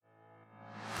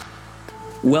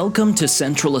Welcome to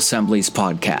Central Assembly's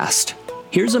podcast.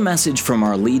 Here's a message from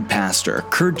our lead pastor,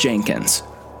 Kurt Jenkins.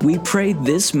 We pray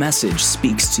this message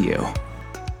speaks to you.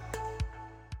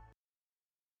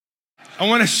 I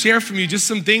want to share from you just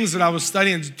some things that I was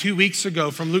studying 2 weeks ago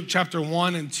from Luke chapter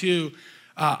 1 and 2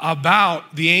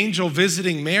 about the angel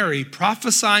visiting Mary,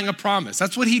 prophesying a promise.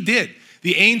 That's what he did.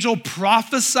 The angel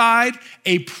prophesied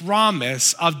a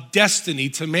promise of destiny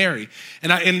to Mary.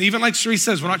 And even like Sheree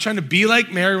says, we're not trying to be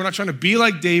like Mary. We're not trying to be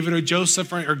like David or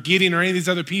Joseph or Gideon or any of these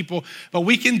other people. But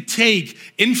we can take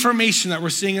information that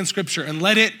we're seeing in Scripture and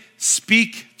let it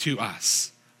speak to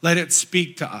us. Let it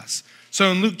speak to us. So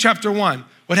in Luke chapter 1,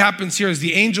 what happens here is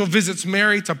the angel visits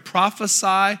Mary to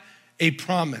prophesy a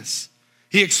promise.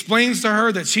 He explains to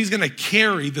her that she's going to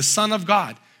carry the Son of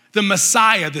God, the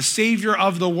Messiah, the Savior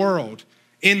of the world,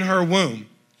 in her womb,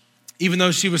 even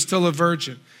though she was still a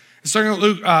virgin. Starting at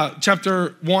Luke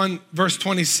chapter 1, verse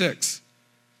 26.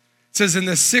 It says, in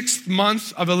the 6th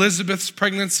month of Elizabeth's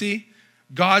pregnancy,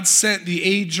 God sent the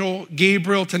angel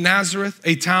Gabriel to Nazareth,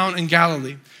 a town in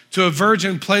Galilee, to a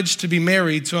virgin pledged to be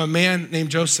married to a man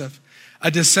named Joseph, a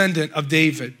descendant of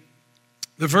David.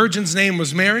 The virgin's name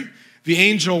was Mary. The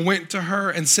angel went to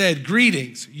her and said,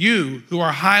 greetings, you who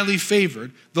are highly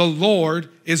favored, the Lord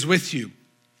is with you.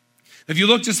 If you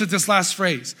look just at this last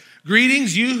phrase,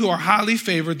 greetings, you who are highly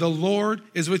favored, the Lord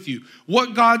is with you.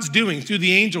 What God's doing through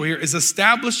the angel here is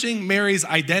establishing Mary's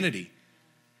identity.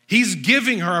 He's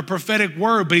giving her a prophetic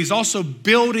word, but he's also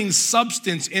building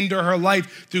substance into her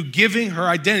life through giving her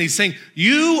identity, saying,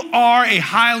 you are a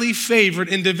highly favored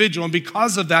individual, and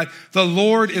because of that, the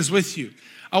Lord is with you.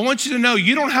 I want you to know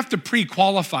you don't have to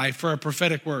pre-qualify for a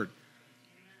prophetic word.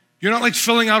 You're not like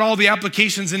filling out all the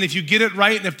applications, and if you get it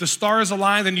right, and if the stars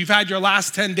align, and you've had your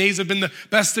last 10 days have been the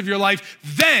best of your life,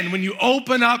 then when you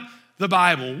open up the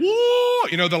Bible,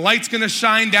 the light's gonna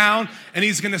shine down, and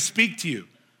he's gonna speak to you.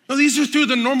 No, these are through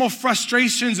the normal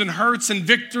frustrations and hurts and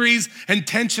victories and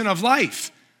tension of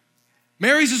life.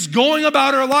 Mary's just going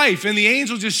about her life, and the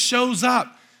angel just shows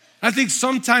up. I think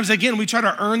sometimes, again, we try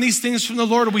to earn these things from the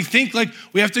Lord, or we think like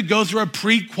we have to go through a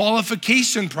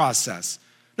pre-qualification process.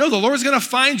 No, the Lord's gonna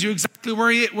find you exactly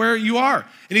where you are,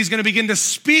 and he's gonna begin to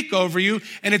speak over you,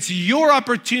 and it's your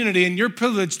opportunity and your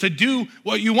privilege to do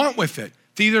what you want with it,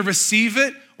 to either receive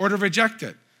it or to reject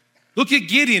it. Look at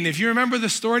Gideon. If you remember the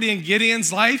story in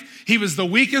Gideon's life, he was the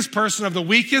weakest person of the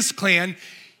weakest clan.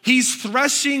 He's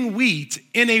threshing wheat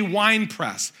in a wine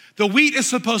press. The wheat is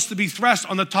supposed to be threshed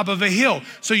on the top of a hill.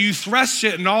 So you thresh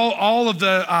it and all of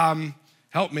the,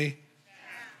 help me.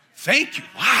 Thank you,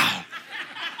 wow.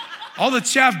 All the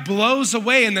chaff blows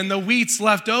away and then the wheat's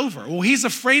left over. Well, he's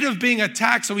afraid of being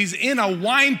attacked, so he's in a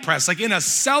wine press, like in a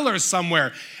cellar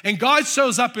somewhere. And God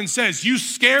shows up and says, you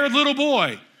scared little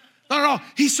boy. No.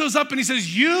 He shows up and he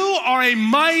says, you are a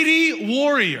mighty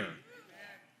warrior.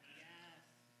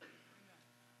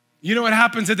 You know what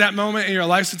happens at that moment in your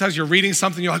life? Sometimes you're reading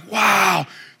something, you're like, wow,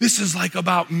 this is like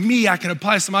about me. I can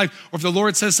apply this to my life. Or if the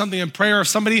Lord says something in prayer,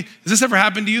 has this ever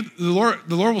happened to you? The Lord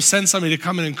will send somebody to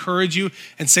come and encourage you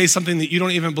and say something that you don't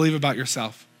even believe about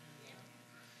yourself.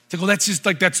 It's like,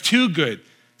 well, that's too good.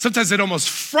 Sometimes it almost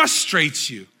frustrates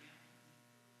you.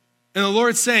 And the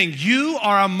Lord's saying, you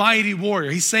are a mighty warrior.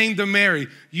 He's saying to Mary,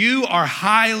 you are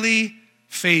highly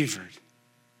favored.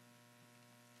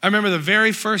 I remember the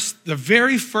very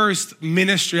first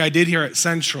ministry I did here at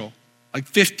Central, like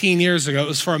 15 years ago. It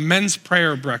was for a men's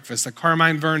prayer breakfast that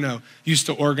Carmine Verno used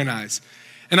to organize.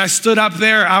 And I stood up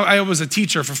there. I was a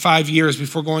teacher for 5 years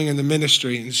before going into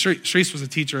ministry, and Shreese was a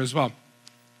teacher as well.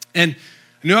 And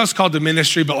I knew I was called to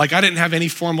ministry, but like I didn't have any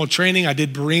formal training. I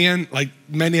did Berean, like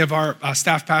many of our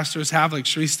staff pastors have, like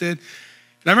Shreese did.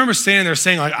 And I remember standing there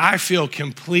saying, like, I feel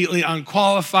completely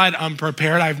unqualified,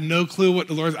 unprepared. I have no clue what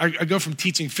the Lord, I go from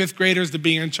teaching 5th graders to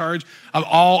being in charge of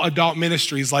all adult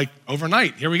ministries, like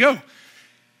overnight. Here we go.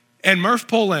 And Murph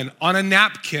Poland on a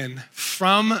napkin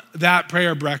from that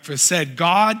prayer breakfast said,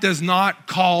 God does not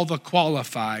call the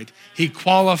qualified. He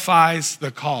qualifies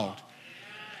the called.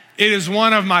 It is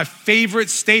one of my favorite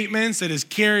statements that has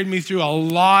carried me through a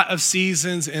lot of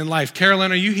seasons in life.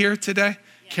 Carolyn, are you here today?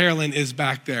 Yeah. Carolyn is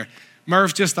back there.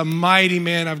 Murph, just a mighty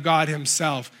man of God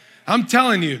himself. I'm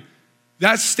telling you,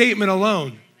 that statement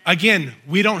alone, again,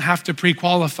 we don't have to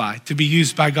pre-qualify to be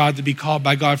used by God, to be called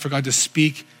by God, for God to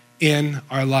speak in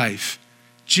our life.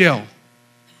 Jill,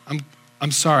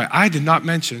 I'm sorry, I did not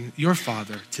mention your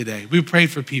father today. We prayed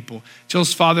for people.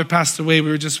 Jill's father passed away. We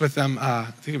were just with them,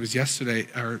 I think it was yesterday.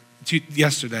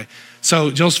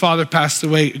 So Jill's father passed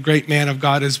away, a great man of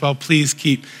God as well. Please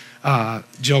keep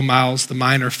Jill Miles, the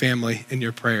Minor family, in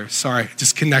your prayers. Sorry,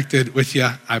 just connected with you.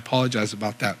 I apologize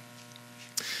about that.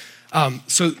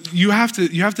 So you have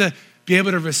to be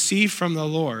able to receive from the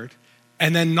Lord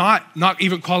and then not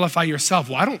even qualify yourself.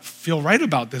 Well, I don't feel right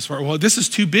about this. Or, well, this is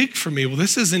too big for me. Well,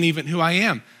 this isn't even who I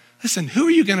am. Listen, who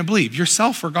are you going to believe,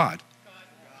 yourself or God?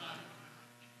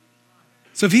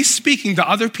 So if he's speaking to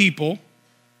other people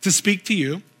to speak to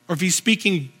you, or if he's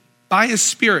speaking by his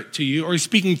Spirit to you, or he's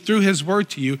speaking through his word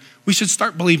to you, we should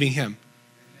start believing him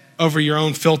over your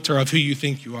own filter of who you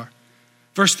think you are.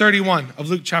 Verse 31 of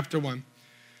Luke chapter 1. It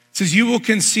says, you will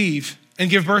conceive and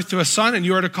give birth to a son, and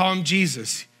you are to call him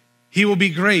Jesus. He will be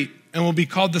great and will be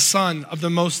called the Son of the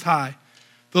Most High.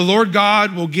 The Lord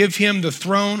God will give him the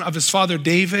throne of his father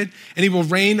David, and he will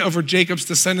reign over Jacob's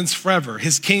descendants forever.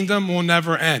 His kingdom will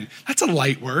never end. That's a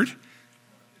light word.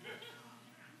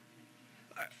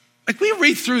 Like we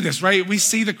read through this, right? We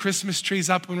see the Christmas trees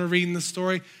up when we're reading the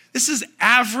story. This is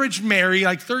average Mary,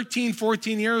 like 13,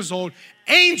 14 years old.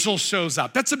 Angel shows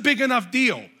up. That's a big enough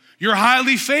deal. You're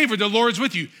highly favored. The Lord's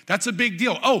with you. That's a big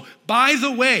deal. Oh, by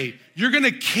the way, you're going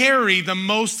to carry the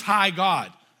Most High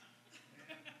God.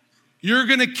 You're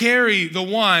going to carry the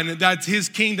one that his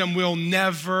kingdom will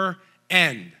never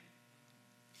end.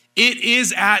 It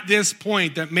is at this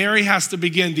point that Mary has to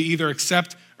begin to either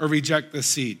accept or reject the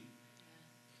seed.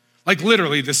 Like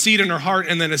literally, the seed in her heart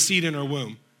and then a seed in her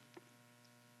womb.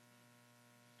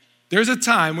 There's a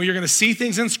time where you're going to see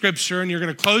things in Scripture and you're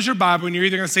going to close your Bible and you're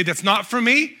either going to say, that's not for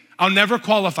me, I'll never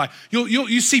qualify.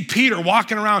 You see Peter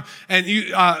walking around and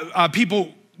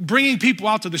people bringing people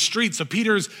out to the street so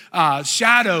Peter's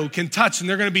shadow can touch and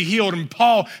they're going to be healed, and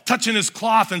Paul touching his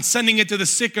cloth and sending it to the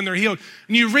sick and they're healed.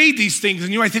 And you read these things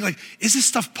and you might think like, is this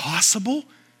stuff possible?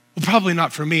 Well, probably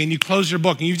not for me. And you close your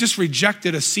book and you've just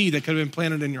rejected a seed that could have been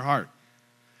planted in your heart.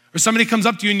 Or somebody comes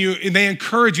up to you and they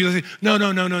encourage you. They say,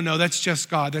 no, that's just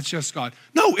God, that's just God.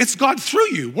 No, it's God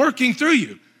through you, working through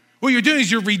you. What you're doing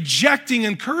is you're rejecting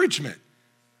encouragement.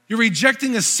 You're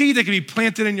rejecting a seed that can be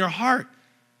planted in your heart.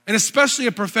 And especially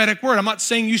a prophetic word. I'm not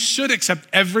saying you should accept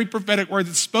every prophetic word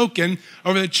that's spoken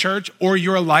over the church or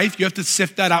your life. You have to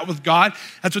sift that out with God.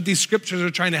 That's what these scriptures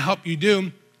are trying to help you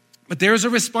do. But there's a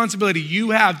responsibility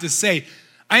you have to say,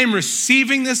 I am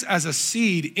receiving this as a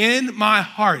seed in my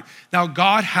heart. Now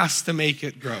God has to make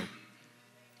it grow.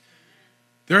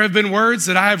 There have been words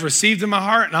that I have received in my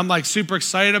heart and I'm like super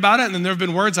excited about it. And then there have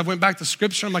been words I went back to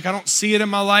Scripture. I'm like, I don't see it in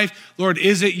my life. Lord,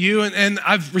 is it you? And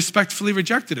I've respectfully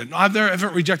rejected it. No, I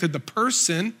haven't rejected the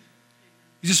person.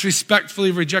 You just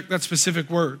respectfully reject that specific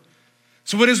word.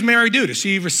 So what does Mary do? Does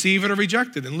she receive it or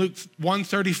reject it? In Luke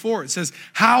 1:34, it says,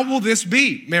 how will this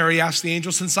be? Mary asked the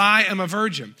angel, since I am a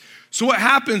virgin. So what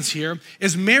happens here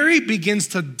is Mary begins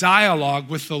to dialogue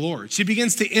with the Lord. She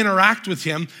begins to interact with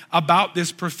him about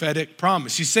this prophetic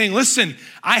promise. She's saying, listen,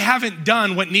 I haven't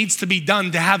done what needs to be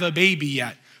done to have a baby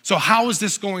yet. So how is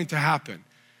this going to happen?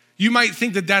 You might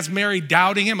think that that's Mary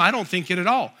doubting him. I don't think it at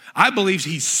all. I believe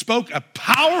he spoke a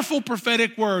powerful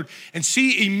prophetic word and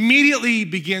she immediately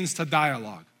begins to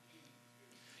dialogue.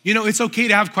 You know, it's okay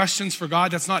to have questions for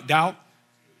God. That's not doubt.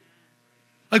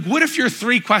 Like, what if you're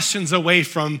 3 questions away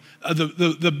from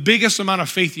the biggest amount of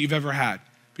faith that you've ever had?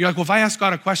 But you're like, well, if I ask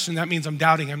God a question, that means I'm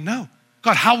doubting him. No.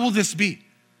 God, how will this be?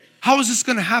 How is this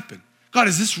going to happen? God,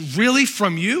 is this really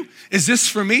from you? Is this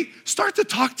for me? Start to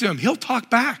talk to him. He'll talk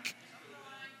back.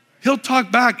 He'll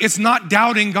talk back. It's not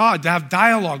doubting God to have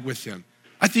dialogue with him.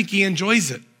 I think he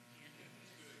enjoys it.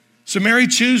 So Mary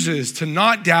chooses to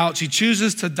not doubt. She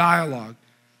chooses to dialogue.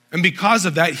 And because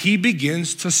of that, he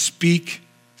begins to speak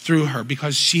through her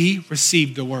because she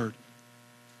received the word.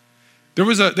 There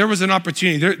was an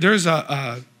opportunity. There's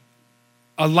a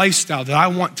lifestyle that I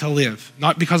want to live,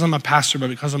 not because I'm a pastor, but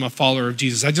because I'm a follower of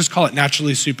Jesus. I just call it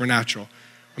naturally supernatural.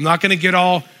 I'm not going to get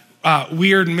all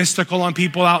weird and mystical on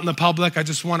people out in the public. I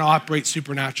just want to operate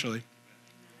supernaturally.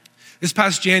 This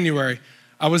past January,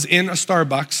 I was in a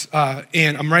Starbucks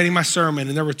and I'm writing my sermon,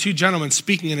 and there were 2 gentlemen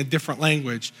speaking in a different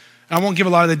language. I won't give a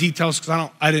lot of the details because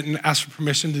I didn't ask for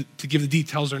permission to give the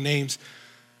details or names.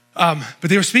 But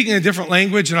they were speaking in a different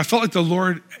language, and I felt like the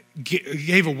Lord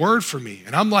gave a word for me.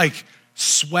 And I'm like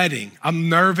sweating. I'm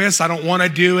nervous. I don't want to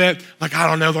do it. Like, I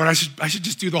don't know, Lord, I should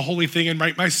just do the holy thing and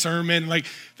write my sermon. Like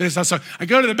this. So I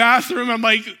go to the bathroom. I'm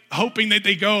like hoping that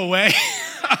they go away.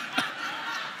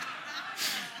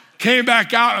 Came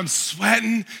back out, I'm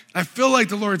sweating. I feel like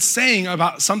the Lord's saying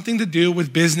about something to do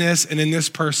with business and in this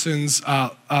person's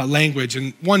language.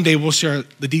 And one day we'll share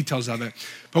the details of it.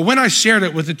 But when I shared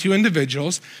it with the 2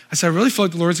 individuals, I said, I really feel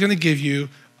like the Lord's gonna give you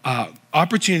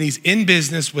opportunities in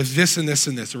business with this and this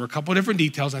and this. There were a couple of different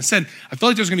details. I said, I feel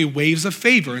like there's gonna be waves of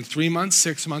favor in 3 months,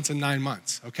 6 months, and 9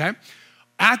 months, okay?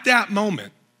 At that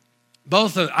moment,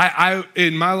 I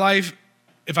in my life,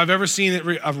 if I've ever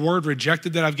seen a word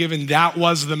rejected that I've given, that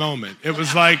was the moment. It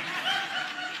was like,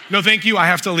 no, thank you, I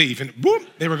have to leave. And boom,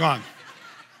 they were gone.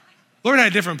 Lord had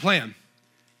a different plan.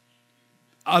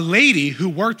 A lady who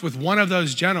worked with one of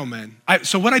those gentlemen.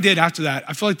 So what I did after that,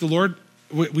 I feel like the Lord,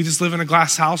 we just live in a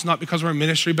glass house, not because we're in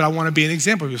ministry, but I want to be an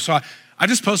example. So I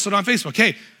just posted on Facebook,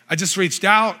 hey, I just reached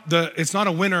out. It's not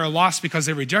a win or a loss because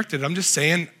they rejected it. I'm just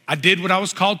saying I did what I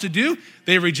was called to do.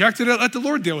 They rejected it. Let the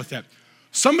Lord deal with it.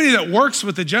 Somebody that works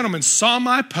with the gentleman saw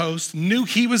my post, knew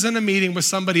he was in a meeting with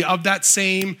somebody of that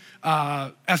same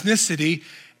ethnicity.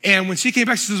 And when she came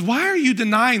back, she says, why are you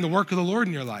denying the work of the Lord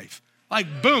in your life?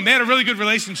 Like, boom, they had a really good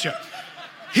relationship.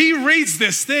 He reads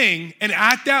this thing, and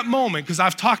at that moment, because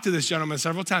I've talked to this gentleman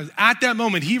several times, at that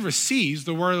moment, he receives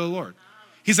the word of the Lord.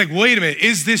 He's like, wait a minute,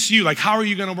 is this you? Like, how are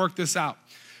you gonna work this out?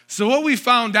 So what we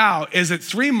found out is that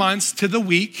 3 months to the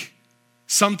week,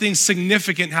 something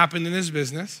significant happened in his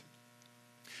business.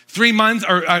 3 months,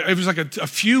 or it was like a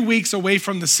few weeks away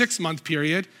from the 6-month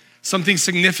period, something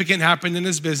significant happened in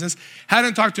his business.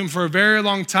 Hadn't talked to him for a very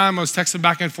long time. I was texting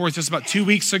back and forth just about 2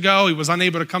 weeks ago. He was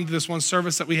unable to come to this one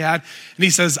service that we had. And he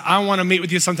says, I want to meet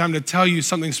with you sometime to tell you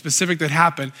something specific that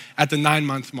happened at the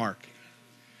 9-month mark.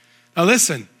 Now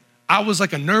listen, I was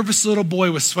like a nervous little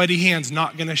boy with sweaty hands,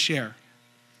 not gonna share.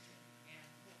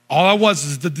 All I was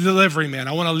is the delivery man.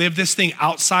 I want to live this thing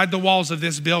outside the walls of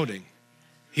this building.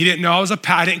 He didn't know I was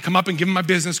I didn't come up and give him my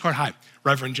business card. Hi,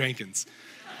 Reverend Jenkins.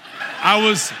 I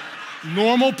was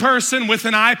normal person with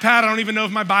an iPad. I don't even know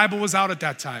if my Bible was out at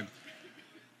that time.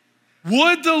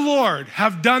 Would the Lord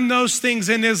have done those things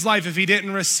in his life if he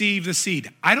didn't receive the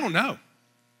seed? I don't know.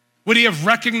 Would he have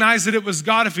recognized that it was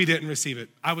God if he didn't receive it?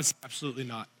 I would say absolutely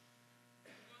not.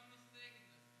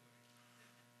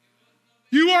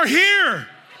 You are here.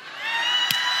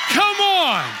 Come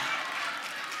on.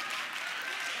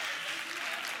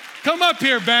 Come up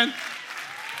here, Ben.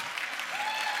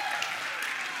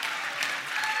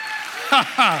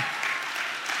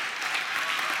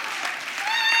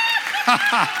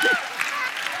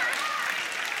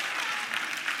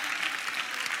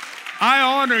 I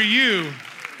honor you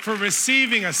for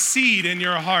receiving a seed in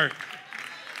your heart.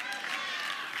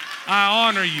 I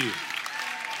honor you.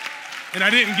 And I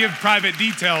didn't give private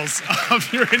details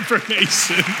of your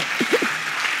information.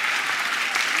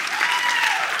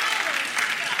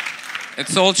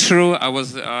 It's all true. It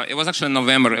was actually in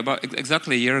November, about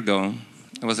exactly a year ago.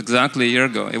 It was exactly a year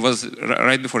ago. It was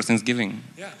right before Thanksgiving.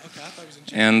 Yeah, okay, I thought it was in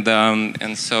January.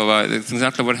 And so it's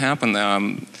exactly what happened.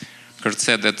 Kurt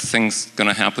said that things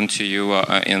gonna happen to you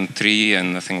in 3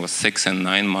 and I think it was 6 and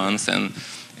 9 months, and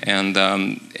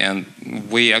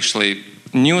we actually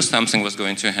knew something was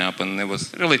going to happen. It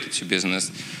was related to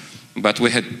business, but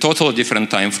we had totally different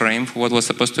time frame for what was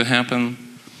supposed to happen,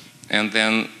 and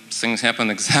then things happened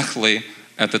exactly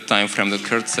at the time frame that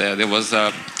Kurt said. It was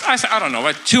I don't know,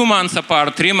 2 months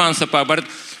apart, 3 months apart,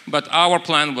 but our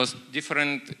plan was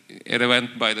different. It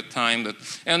went by the time that,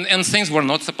 and things were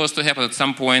not supposed to happen. At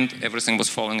some point, everything was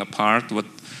falling apart.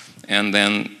 And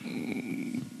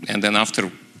then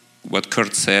after what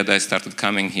Kurt said, I started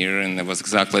coming here, and it was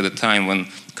exactly the time when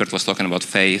Kurt was talking about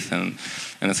faith, and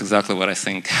it's exactly what I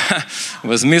think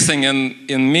was missing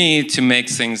in me to make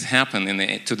things happen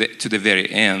to the very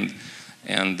end,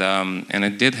 and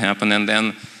it did happen, and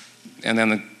then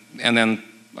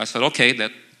I said, okay,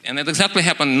 and it exactly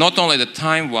happened, not only the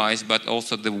time-wise, but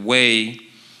also the way.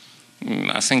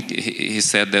 I think he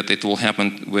said that it will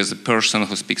happen with a person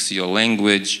who speaks your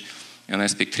language, and I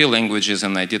speak 3 languages,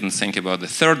 and I didn't think about the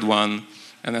third one.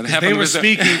 And it happened.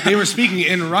 They were speaking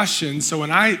in Russian. So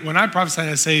when I prophesy,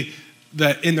 I say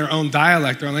that in their own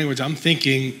dialect, their own language, I'm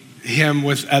thinking him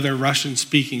with other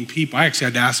Russian-speaking people. I actually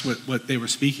had to ask what they were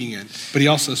speaking in, but he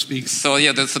also speaks. So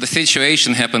yeah, so the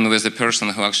situation happened with the person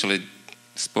who actually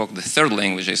spoke the third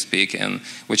language I speak, and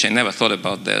which I never thought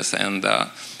about this, and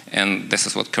this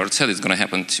is what Kurt said, it's going to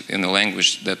happen in a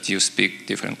language that you speak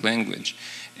different language.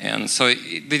 And so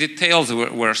the details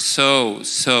were so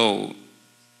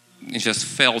it just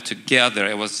fell together.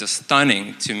 It was just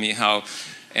stunning to me how,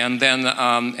 and then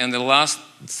and the last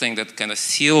thing that kind of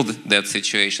sealed that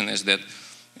situation is that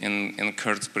in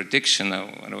Kurt's prediction,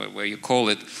 where you call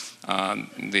it,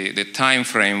 the time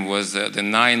frame was the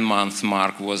 9-month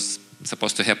mark was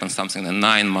supposed to happen something in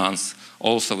 9 months,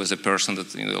 also with a person that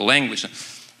the language.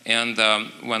 And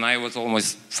when I was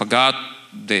almost forgot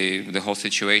the whole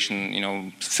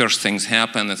situation, first things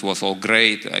happened, it was all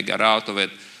great, I got out of it,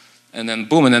 and then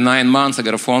boom, in the 9 months I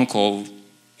got a phone call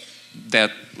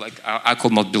that I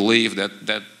could not believe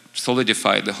that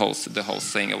solidified the whole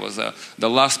thing. It was the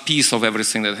last piece of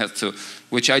everything that had to,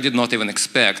 which I did not even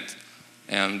expect.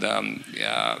 And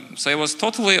so it was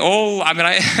totally all, I mean,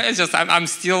 I'm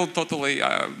still totally,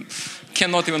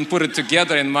 cannot even put it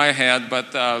together in my head,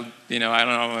 but, I don't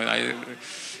know.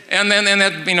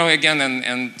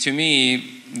 And to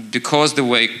me, because the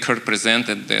way Kurt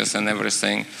presented this and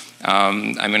everything,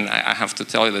 I have to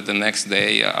tell you that the next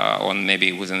day, or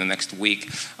maybe within the next week,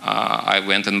 I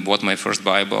went and bought my first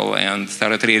Bible and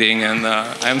started reading, and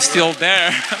I'm still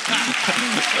there.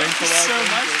 Thanks a lot. So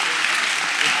much.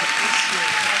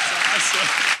 That's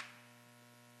awesome.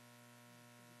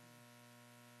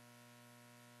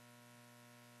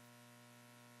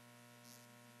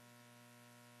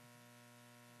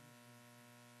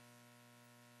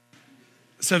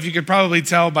 So if you could probably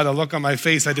tell by the look on my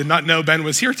face, I did not know Ben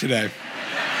was here today.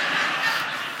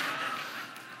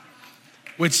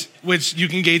 which you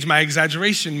can gauge my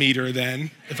exaggeration meter then,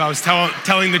 if I was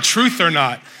telling the truth or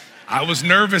not. I was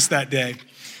nervous that day.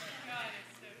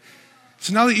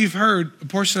 So now that you've heard a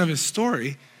portion of his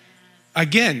story,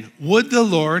 again, would the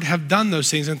Lord have done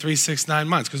those things in 3, 6, 9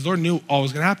 months? Because the Lord knew all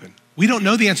was going to happen. We don't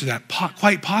know the answer to that,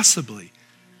 quite possibly.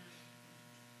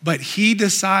 But he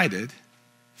decided,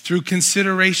 through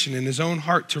consideration in his own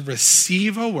heart, to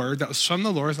receive a word that was from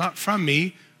the Lord, it's not from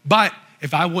me, but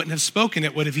if I wouldn't have spoken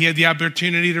it, what if he had the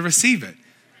opportunity to receive it?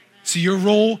 So your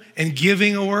role in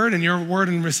giving a word and your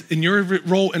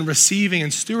role in receiving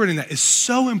and stewarding that is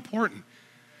so important.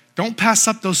 Don't pass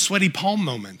up those sweaty palm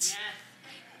moments.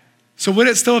 So would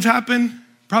it still have happened?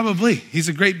 Probably. He's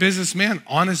a great businessman,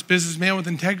 honest businessman with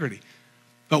integrity.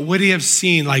 But would he have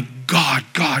seen like God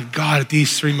at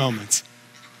these 3 moments?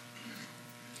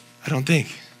 I don't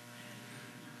think.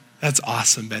 That's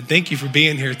awesome, Ben. Thank you for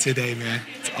being here today, man.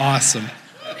 It's awesome.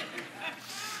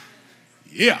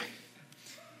 Yeah.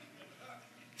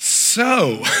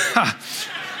 So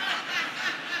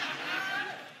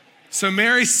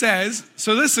Mary says,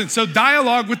 so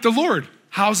dialogue with the Lord.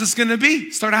 How's this gonna be?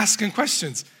 Start asking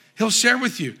questions. He'll share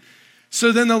with you.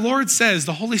 So then the Lord says,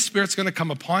 the Holy Spirit's gonna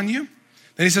come upon you.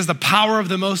 Then he says, the power of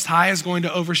the Most High is going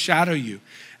to overshadow you.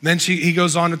 And then he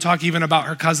goes on to talk even about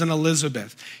her cousin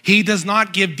Elizabeth. He does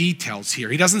not give details here.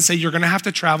 He doesn't say you're gonna have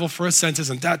to travel for a census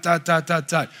and ...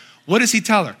 What does he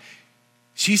tell her?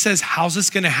 She says, how's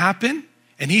this gonna happen?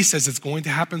 And he says it's going to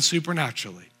happen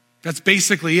supernaturally. That's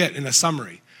basically it in a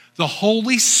summary. The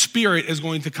Holy Spirit is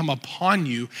going to come upon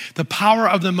you. The power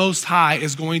of the Most High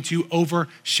is going to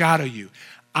overshadow you.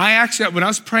 When I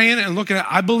was praying and looking at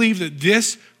it, I believe that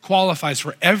this qualifies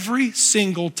for every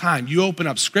single time you open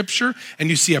up scripture and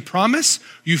you see a promise,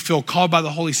 you feel called by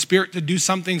the Holy Spirit to do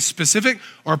something specific,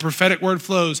 or a prophetic word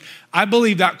flows. I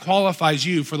believe that qualifies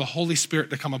you for the Holy Spirit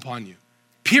to come upon you,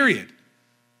 period.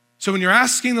 So when you're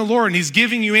asking the Lord and he's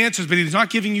giving you answers, but he's not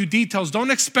giving you details,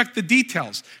 don't expect the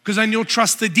details, because then you'll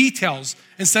trust the details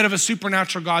instead of a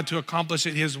supernatural God to accomplish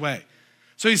it his way.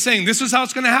 So he's saying, this is how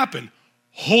it's gonna happen.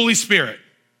 Holy Spirit.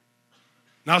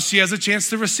 Now she has a chance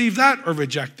to receive that or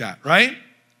reject that, right?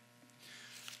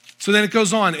 So then it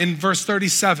goes on in verse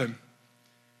 37.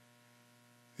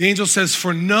 The angel says,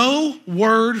 for no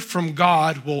word from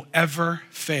God will ever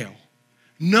fail.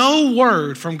 No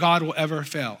word from God will ever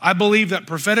fail. I believe that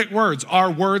prophetic words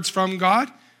are words from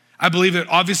God. I believe that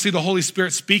obviously the Holy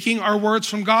Spirit speaking are words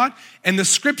from God, and the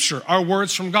scripture are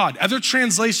words from God. Other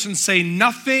translations say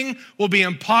nothing will be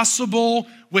impossible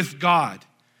with God.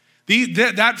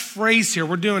 That phrase here,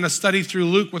 we're doing a study through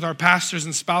Luke with our pastors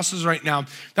and spouses right now.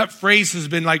 That phrase has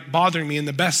been like bothering me in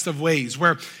the best of ways,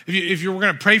 where if you were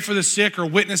gonna pray for the sick or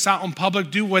witness out in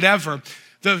public, do whatever,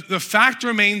 the fact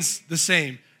remains the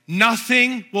same.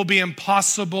 Nothing will be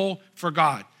impossible for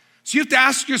God. So you have to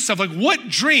ask yourself, like, what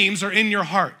dreams are in your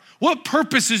heart? What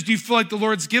purposes do you feel like the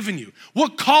Lord's given you?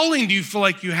 What calling do you feel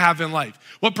like you have in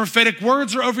life? What prophetic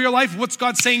words are over your life? What's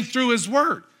God saying through his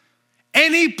word?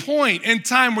 Any point in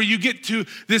time where you get to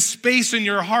this space in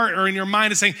your heart or in your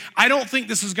mind of saying, I don't think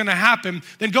this is gonna happen,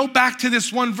 then go back to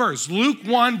this one verse, Luke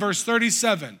 1, verse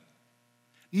 37.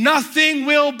 Nothing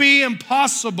will be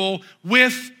impossible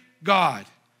with God.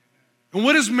 And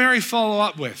what does Mary follow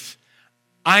up with?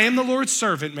 I am the Lord's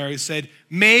servant, Mary said.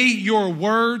 May your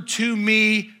word to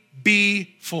me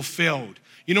be fulfilled.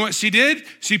 You know what she did?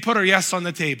 She put her yes on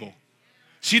the table.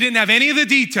 She didn't have any of the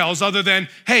details other than,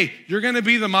 hey, you're gonna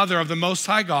be the mother of the Most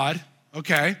High God,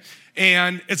 okay?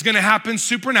 And it's gonna happen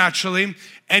supernaturally,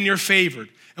 and you're favored.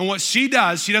 And what she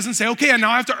does, she doesn't say, okay,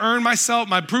 now I have to earn myself,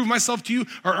 prove myself to you,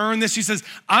 or earn this. She says,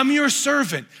 I'm your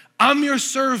servant. I'm your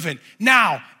servant.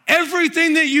 Now,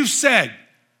 everything that you've said,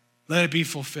 let it be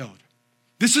fulfilled.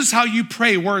 This is how you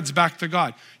pray words back to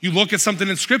God. You look at something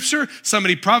in scripture,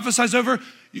 somebody prophesies over,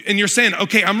 and you're saying,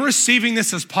 okay, I'm receiving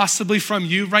this as possibly from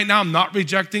you right now. I'm not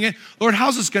rejecting it. Lord,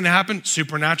 how's this gonna happen?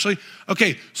 Supernaturally.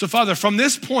 Okay, so Father, from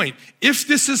this point, if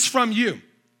this is from you,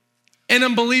 and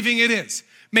I'm believing it is,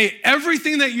 may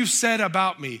everything that you've said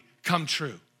about me come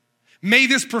true. May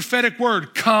this prophetic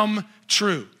word come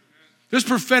true. There's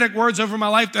prophetic words over my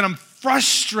life that I'm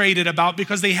frustrated about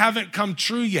because they haven't come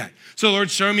true yet. So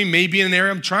Lord, show me maybe in an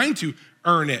area I'm trying to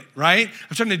earn it, right?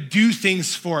 I'm trying to do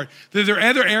things for it. There are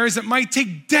other areas that might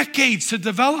take decades to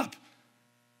develop.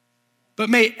 But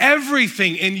may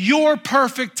everything in your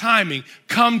perfect timing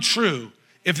come true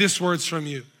if this word's from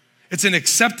you. It's an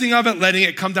accepting of it, letting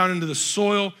it come down into the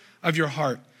soil of your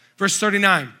heart. Verse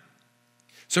 39.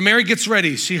 So Mary gets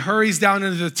ready. She hurries down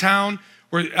into the town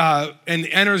and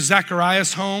enters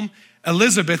Zechariah's home.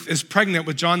 Elizabeth is pregnant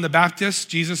with John the Baptist,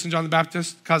 Jesus and John the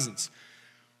Baptist, cousins.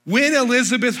 When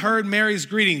Elizabeth heard Mary's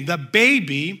greeting, the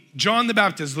baby, John the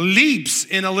Baptist, leaps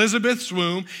in Elizabeth's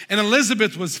womb, and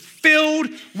Elizabeth was filled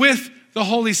with the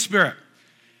Holy Spirit.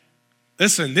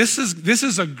 Listen, this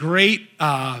is a great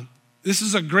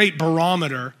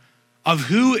barometer of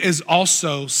who is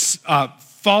also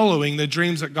following the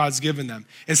dreams that God's given them,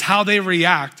 is how they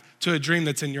react to a dream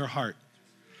that's in your heart.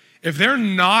 If they're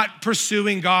not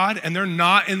pursuing God and they're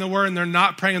not in the Word and they're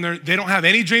not praying and they don't have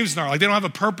any dreams in their life, like they don't have a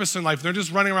purpose in life, they're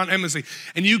just running around aimlessly,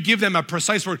 and you give them a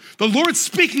precise word, the Lord's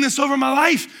speaking this over my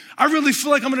life. I really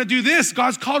feel like I'm gonna do this.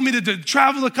 God's called me to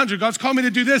travel the country. God's called me to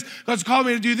do this. God's called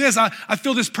me to do this. I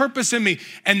feel this purpose in me.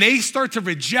 And they start to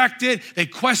reject it. They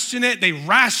question it. They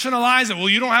rationalize it. Well,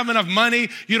 you don't have enough money.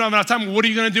 You don't have enough time. What are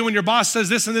you gonna do when your boss says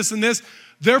this and this and this?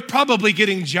 They're probably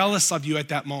getting jealous of you at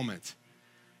that moment.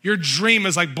 Your dream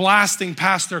is like blasting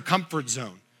past their comfort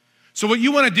zone. So what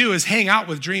you want to do is hang out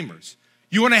with dreamers.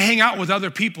 You want to hang out with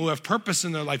other people who have purpose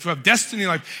in their life, who have destiny in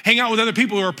life. Hang out with other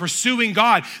people who are pursuing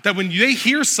God, that when they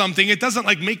hear something, it doesn't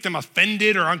like make them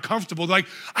offended or uncomfortable. They're like,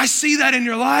 I see that in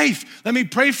your life. Let me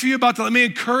pray for you about that. Let me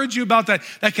encourage you about that.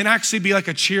 That can actually be like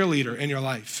a cheerleader in your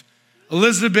life.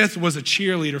 Elizabeth was a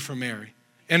cheerleader for Mary,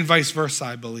 and vice versa,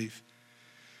 I believe.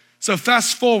 So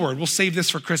fast forward, we'll save this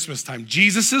for Christmas time.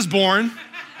 Jesus is born.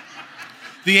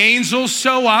 The angels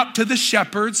show up to the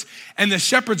shepherds, and the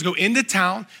shepherds go into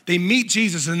town. They meet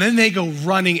Jesus, and then they go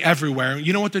running everywhere.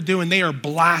 You know what they're doing? They are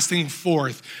blasting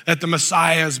forth that the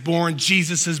Messiah is born,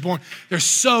 Jesus is born. They're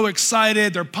so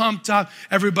excited. They're pumped up.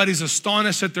 Everybody's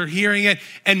astonished that they're hearing it.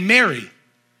 And Mary,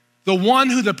 the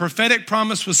one who the prophetic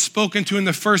promise was spoken to in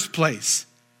the first place,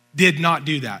 did not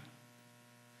do that.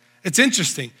 It's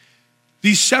interesting.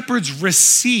 These shepherds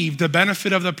received the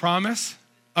benefit of the promise,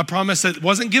 a promise that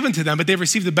wasn't given to them, but they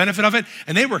received the benefit of it,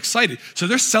 and they were excited. So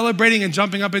they're celebrating and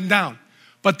jumping up and down.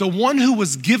 But the one who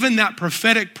was given that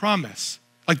prophetic promise,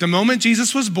 like the moment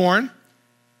Jesus was born,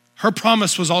 her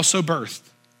promise was also birthed.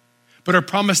 But her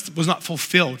promise was not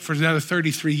fulfilled for another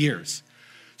 33 years.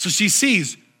 So she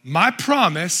sees, my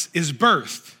promise is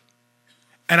birthed,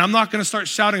 and I'm not gonna start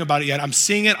shouting about it yet. I'm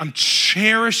seeing it, I'm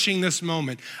cherishing this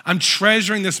moment. I'm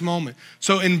treasuring this moment.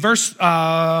 So in verse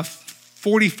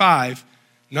 45,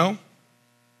 no?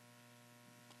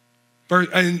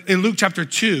 In Luke chapter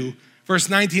 2, verse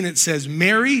 19, it says,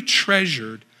 Mary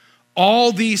treasured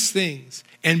all these things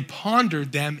and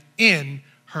pondered them in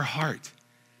her heart.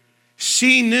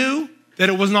 She knew that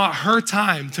it was not her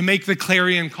time to make the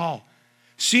clarion call.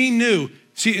 She knew,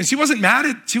 and she wasn't mad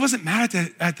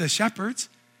at the shepherds.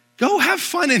 Go have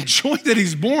fun, enjoy that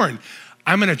he's born.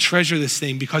 I'm gonna treasure this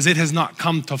thing because it has not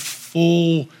come to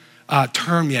full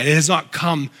term yet. It has not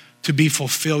come to be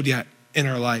fulfilled yet in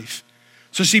her life.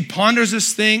 So she ponders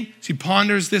this thing. She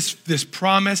ponders this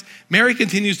promise. Mary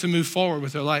continues to move forward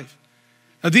with her life.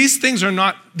 Now these things are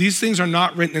not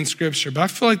written in scripture, but I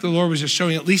feel like the Lord was just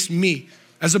showing at least me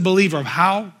as a believer of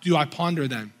how do I ponder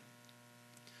them.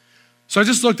 So I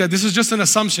just looked at, this is just an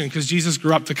assumption because Jesus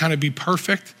grew up to kind of be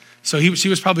perfect. So she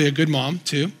was probably a good mom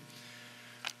too.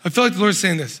 I feel like the Lord's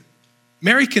saying this.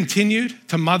 Mary continued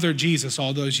to mother Jesus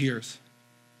all those years.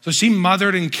 So she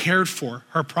mothered and cared for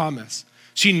her promise.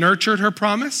 She nurtured her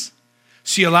promise.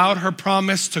 She allowed her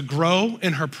promise to grow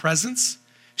in her presence.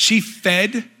 She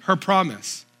fed her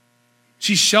promise.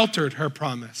 She sheltered her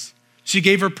promise. She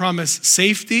gave her promise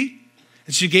safety,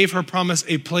 and she gave her promise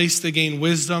a place to gain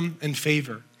wisdom and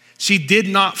favor. She did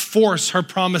not force her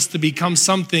promise to become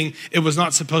something it was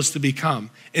not supposed to become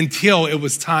until it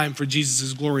was time for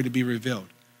Jesus' glory to be revealed.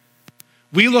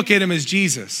 We look at him as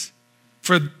Jesus.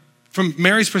 From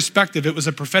Mary's perspective, it was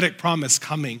a prophetic promise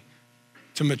coming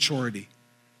to maturity.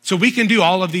 So we can do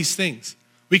all of these things.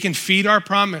 We can feed our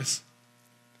promise,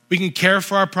 We can care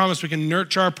for our promise. We can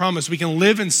nurture our promise. We can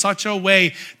live in such a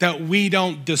way that we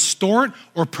don't distort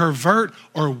or pervert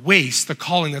or waste the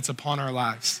calling that's upon our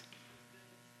lives.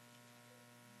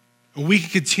 And we can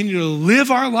continue to live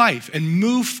our life and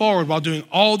move forward while doing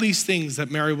all these things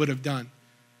that Mary would have done.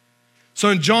 So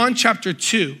in John chapter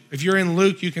 2, if you're in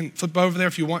Luke, you can flip over there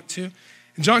if you want to.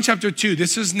 In John chapter 2,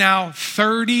 this is now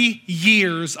 30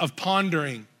 years of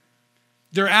pondering.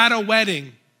 They're at a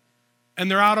wedding and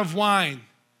they're out of wine.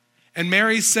 And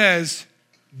Mary says,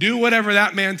 do whatever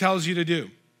that man tells you to do.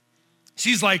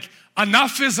 She's like,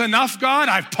 enough is enough, God.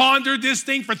 I've pondered this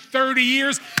thing for 30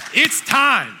 years. It's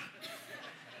time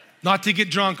not to get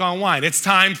drunk on wine. It's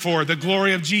time for the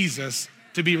glory of Jesus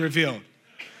to be revealed.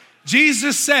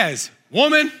 Jesus says,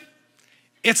 woman,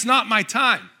 it's not my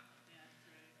time.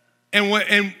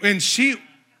 And she,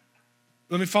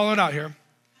 let me follow it out here.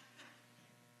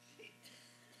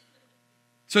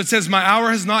 So it says, my hour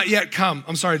has not yet come.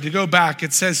 I'm sorry, to go back,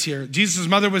 it says here, Jesus'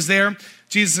 mother was there.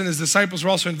 Jesus and his disciples were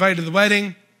also invited to the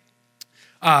wedding.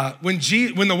 When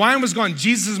the wine was gone,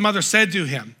 Jesus' mother said to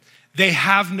him, they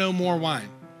have no more wine.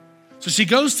 So she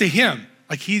goes to him,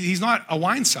 like he's not a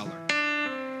wine seller.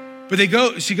 But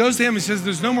she goes to him and says,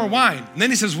 there's no more wine. And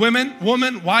then he says, woman,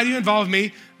 why do you involve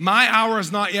me? My hour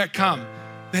has not yet come.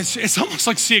 It's almost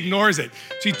like she ignores it.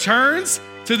 She turns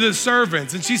to the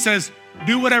servants and she says,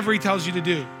 do whatever he tells you to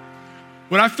do.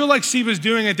 What I feel like she was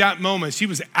doing at that moment, she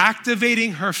was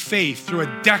activating her faith through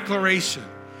a declaration.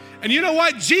 And you know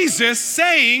what? Jesus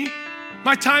saying,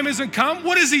 my time hasn't come,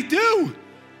 what does he do?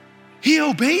 He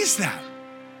obeys that.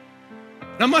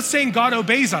 And I'm not saying God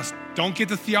obeys us. Don't get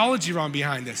the theology wrong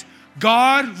behind this.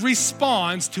 God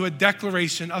responds to a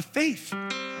declaration of faith.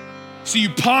 So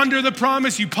you ponder the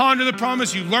promise,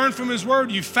 you learn from his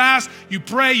word, you fast, you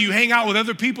pray, you hang out with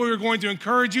other people who are going to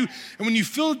encourage you. And when you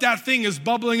feel that thing is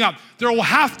bubbling up, there will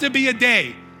have to be a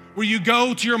day where you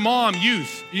go to your mom,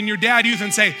 youth, and your dad, youth,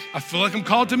 and say, I feel like I'm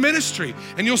called to ministry.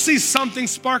 And you'll see something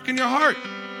spark in your heart.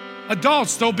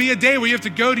 Adults, there'll be a day where you have to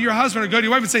go to your husband or go to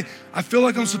your wife and say, I feel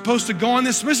like I'm supposed to go on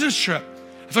this business trip.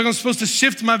 I feel like I'm supposed to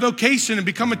shift my vocation and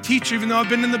become a teacher even though I've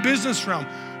been in the business realm.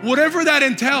 Whatever that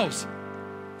entails.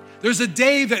 There's a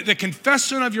day that the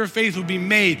confession of your faith will be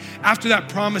made after that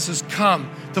promise has come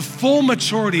to full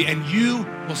maturity, and you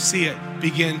will see it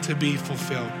begin to be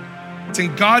fulfilled. It's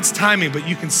in God's timing, but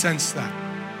you can sense that.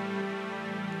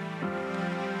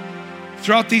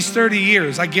 Throughout these 30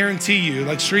 years, I guarantee you,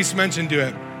 like Sharice mentioned to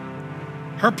it,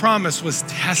 her promise was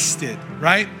tested,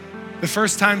 right? The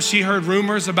first time she heard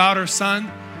rumors about her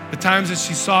son, the times that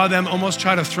she saw them almost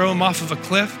try to throw him off of a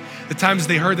cliff, the times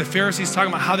they heard the Pharisees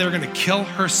talking about how they were going to kill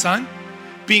her son,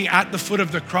 being at the foot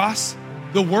of the cross,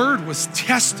 the word was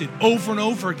tested over and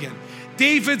over again.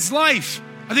 David's life,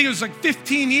 I think it was like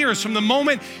 15 years from the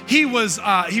moment he was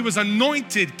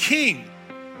anointed king.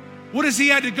 What has he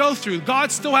had to go through?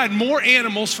 God still had more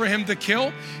animals for him to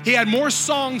kill. He had more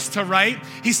songs to write.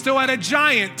 He still had a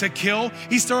giant to kill.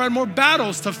 He still had more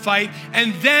battles to fight.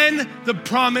 And then the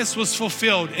promise was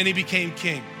fulfilled and he became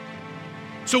king.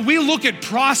 So we look at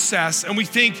process and we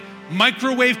think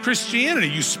microwave Christianity.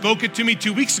 You spoke it to me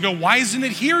 2 weeks ago. Why isn't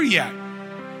it here yet?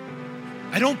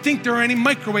 I don't think there are any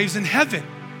microwaves in heaven.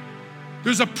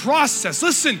 There's a process.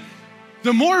 Listen,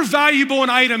 the more valuable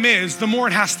an item is, the more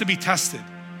it has to be tested.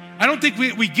 I don't think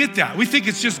we get that. We think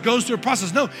it just goes through a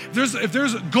process. No, if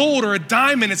there's gold or a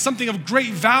diamond, it's something of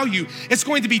great value. It's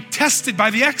going to be tested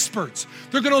by the experts.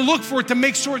 They're going to look for it to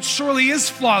make sure it surely is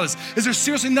flawless. Is there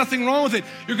seriously nothing wrong with it?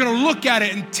 You're going to look at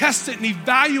it and test it and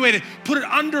evaluate it, put it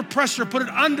under pressure, put it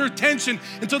under tension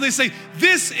until they say,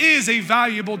 this is a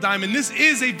valuable diamond. This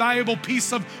is a valuable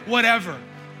piece of whatever.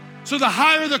 So the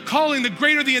higher the calling, the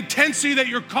greater the intensity that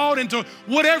you're called into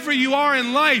whatever you are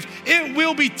in life, it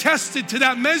will be tested to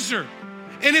that measure.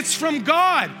 And it's from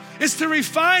God. It's to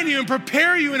refine you and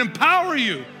prepare you and empower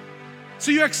you. So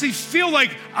you actually feel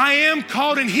like I am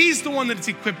called and he's the one that's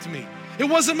equipped me. It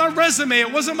wasn't my resume.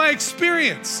 It wasn't my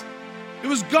experience. It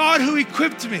was God who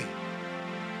equipped me.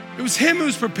 It was him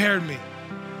who's prepared me.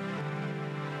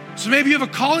 So maybe you have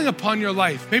a calling upon your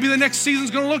life. Maybe the next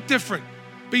season's going to look different.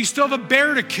 But you still have a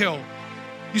bear to kill.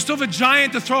 You still have a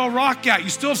giant to throw a rock at. You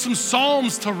still have some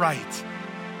psalms to write.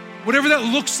 Whatever that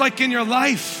looks like in your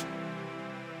life.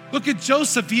 Look at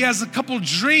Joseph. He has a couple of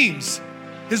dreams.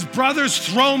 His brothers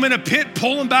throw him in a pit,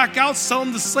 pull him back out, sell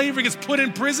him to slavery, gets put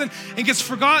in prison, and gets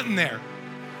forgotten there.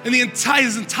 And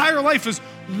his entire life is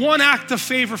one act of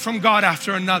favor from God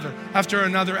after another, after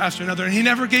another, after another. And he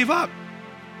never gave up.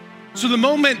 So the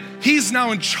moment he's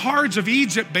now in charge of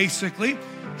Egypt, basically,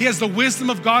 He has the wisdom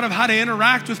of God of how to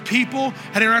interact with people,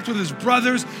 how to interact with his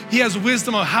brothers. He has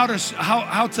wisdom of how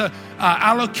to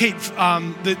allocate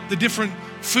the different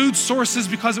food sources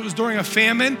because it was during a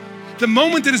famine. The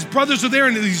moment that his brothers are there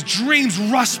and these dreams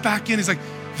rush back in, he's like,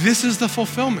 this is the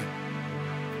fulfillment.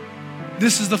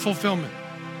 This is the fulfillment.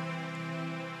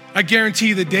 I guarantee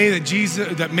you the day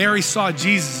that Mary saw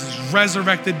Jesus'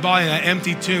 resurrected body in that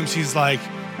empty tomb, she's like,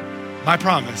 my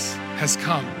promise has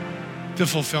come to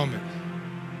fulfillment.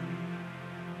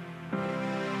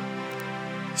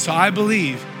 So I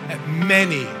believe that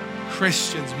many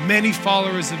Christians, many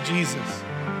followers of Jesus,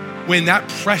 when that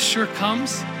pressure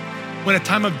comes, when a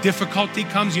time of difficulty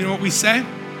comes, you know what we say?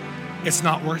 It's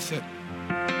not worth it.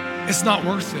 It's not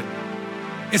worth it.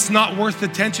 It's not worth the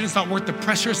tension. It's not worth the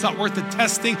pressure. It's not worth the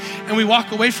testing. And we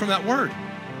walk away from that word.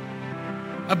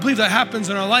 I believe that happens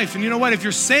in our life. And you know what? If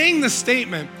you're saying the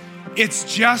statement, it's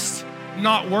just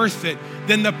not worth it,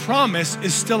 then the promise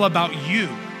is still about you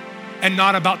and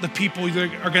not about the people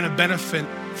that are going to benefit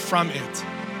from it.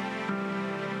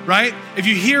 Right? If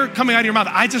you hear coming out of your mouth,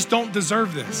 I just don't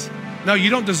deserve this. No, you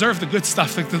don't deserve the good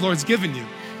stuff that the Lord's given you.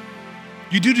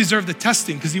 You do deserve the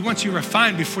testing because he wants you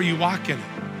refined before you walk in it.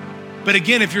 But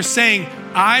again, if you're saying,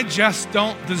 I just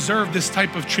don't deserve this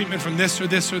type of treatment from this or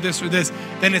this or this or this,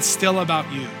 then it's still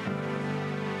about you.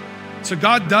 So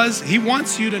he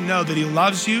wants you to know that he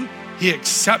loves you, he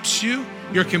accepts you,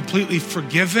 you're completely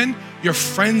forgiven, you're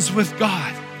friends with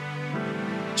God.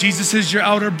 Jesus is your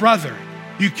elder brother.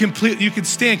 You can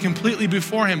stand completely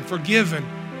before him, forgiven,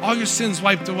 all your sins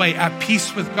wiped away, at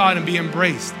peace with God and be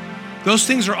embraced. Those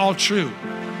things are all true.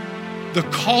 The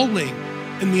calling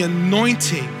and the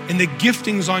anointing and the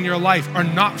giftings on your life are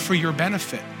not for your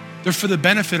benefit. They're for the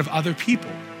benefit of other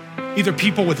people, either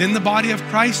people within the body of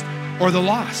Christ or the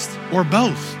lost, or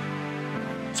both.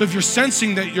 So if you're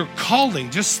sensing that you're calling,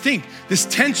 just think, this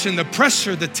tension, the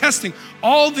pressure, the testing,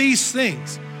 all these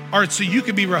things are so you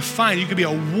could be refined, you could be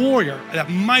a warrior, that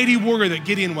mighty warrior that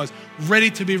Gideon was, ready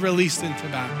to be released into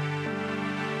battle.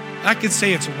 I could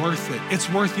say it's worth it. It's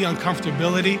worth the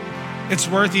uncomfortability. It's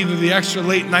worth either the extra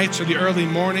late nights or the early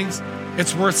mornings.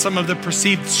 It's worth some of the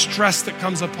perceived stress that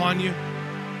comes upon you.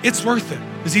 It's worth it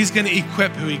because he's going to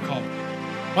equip who he called.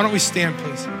 Why don't we stand,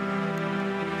 please?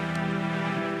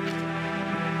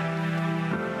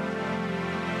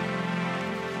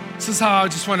 This is how I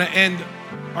just want to end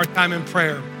our time in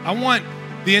prayer. I want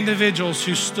the individuals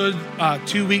who stood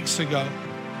 2 weeks ago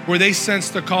where they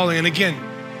sensed the calling. And again,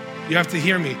 you have to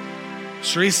hear me.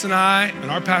 Sharice and I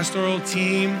and our pastoral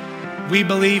team, we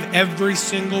believe every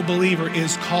single believer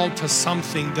is called to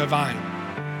something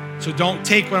divine. So don't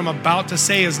take what I'm about to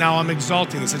say as now I'm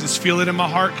exalting this. I just feel it in my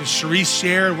heart because Sharice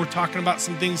shared. We're talking about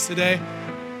some things today.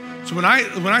 So when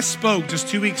I spoke just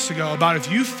 2 weeks ago about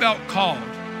if you felt called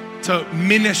to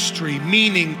ministry,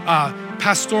 meaning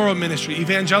pastoral ministry,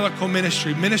 evangelical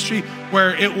ministry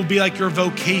where it will be like your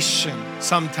vocation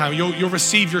sometime. You'll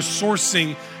receive your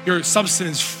sourcing, your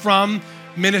substance from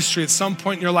ministry at some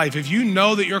point in your life. If you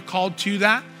know that you're called to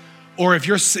that, or if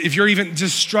you're even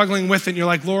just struggling with it and you're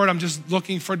like, Lord, I'm just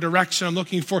looking for direction, I'm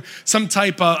looking for some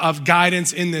type of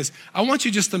guidance in this, I want you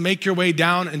just to make your way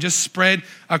down and just spread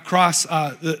across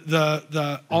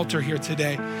the altar here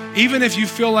today. Even if you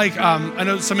feel like, I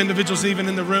know some individuals even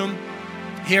in the room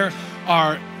here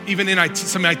are even in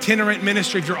some itinerant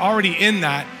ministry. If you're already in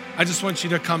that, I just want you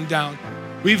to come down.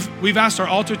 We've asked our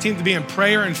altar team to be in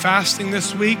prayer and fasting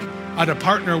this week to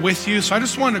partner with you. So I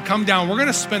just wanted to come down. We're going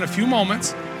to spend a few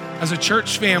moments as a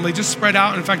church family, just spread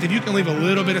out. In fact, if you can leave a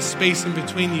little bit of space in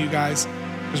between you guys,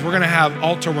 because we're going to have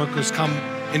altar workers come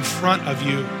in front of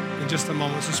you in just a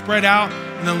moment. So spread out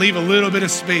and then leave a little bit of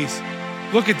space.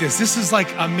 Look at this. This is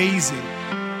like amazing.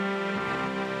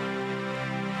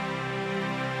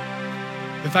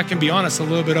 If I can be honest, a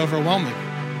little bit overwhelming.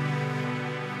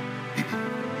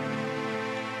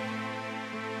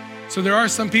 So there are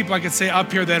some people I could say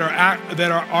up here that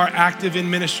are active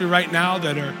in ministry right now,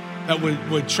 that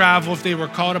would travel if they were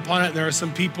called upon it. There are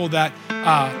some people that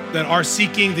are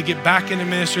seeking to get back into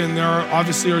ministry, and there are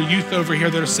obviously youth over here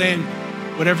that are saying,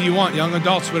 whatever you want, young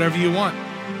adults, whatever you want.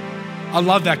 I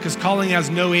love that because calling has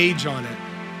no age on it,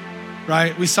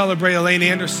 right? We celebrate Elaine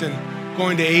Anderson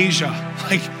going to Asia.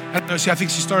 Like, I don't know, I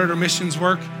think she started her missions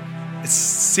work at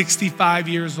 65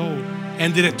 years old,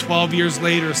 ended it 12 years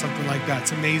later or something like that.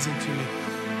 It's amazing to me.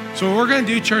 So what we're going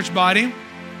to do, church body,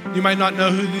 you might not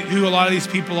know who a lot of these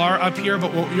people are up here,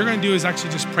 but what you're going to do is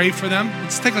actually just pray for them.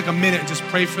 Let's take like a minute and just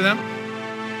pray for them.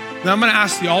 Then I'm going to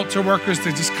ask the altar workers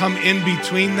to just come in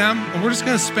between them, and we're just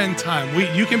going to spend time.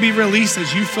 You can be released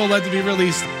as you feel led to be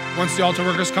released once the altar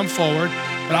workers come forward.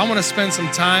 but I want to spend some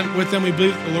time with them. We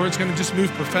believe the Lord's going to just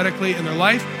move prophetically in their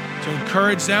life to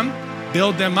encourage them,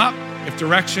 build them up. If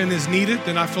direction is needed,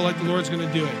 then I feel like the Lord's going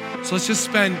to do it. So let's just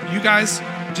you guys,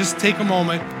 just take a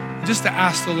moment just to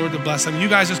ask the Lord to bless them. You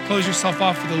guys just close yourself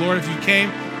off with the Lord. If you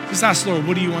came, just ask the Lord,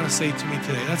 what do you want to say to me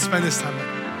today? Let's spend this time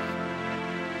with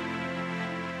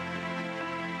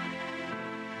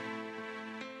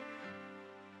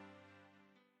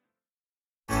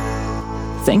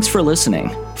Thanks for listening.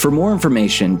 For more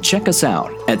information, check us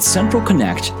out at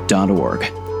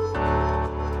centralconnect.org.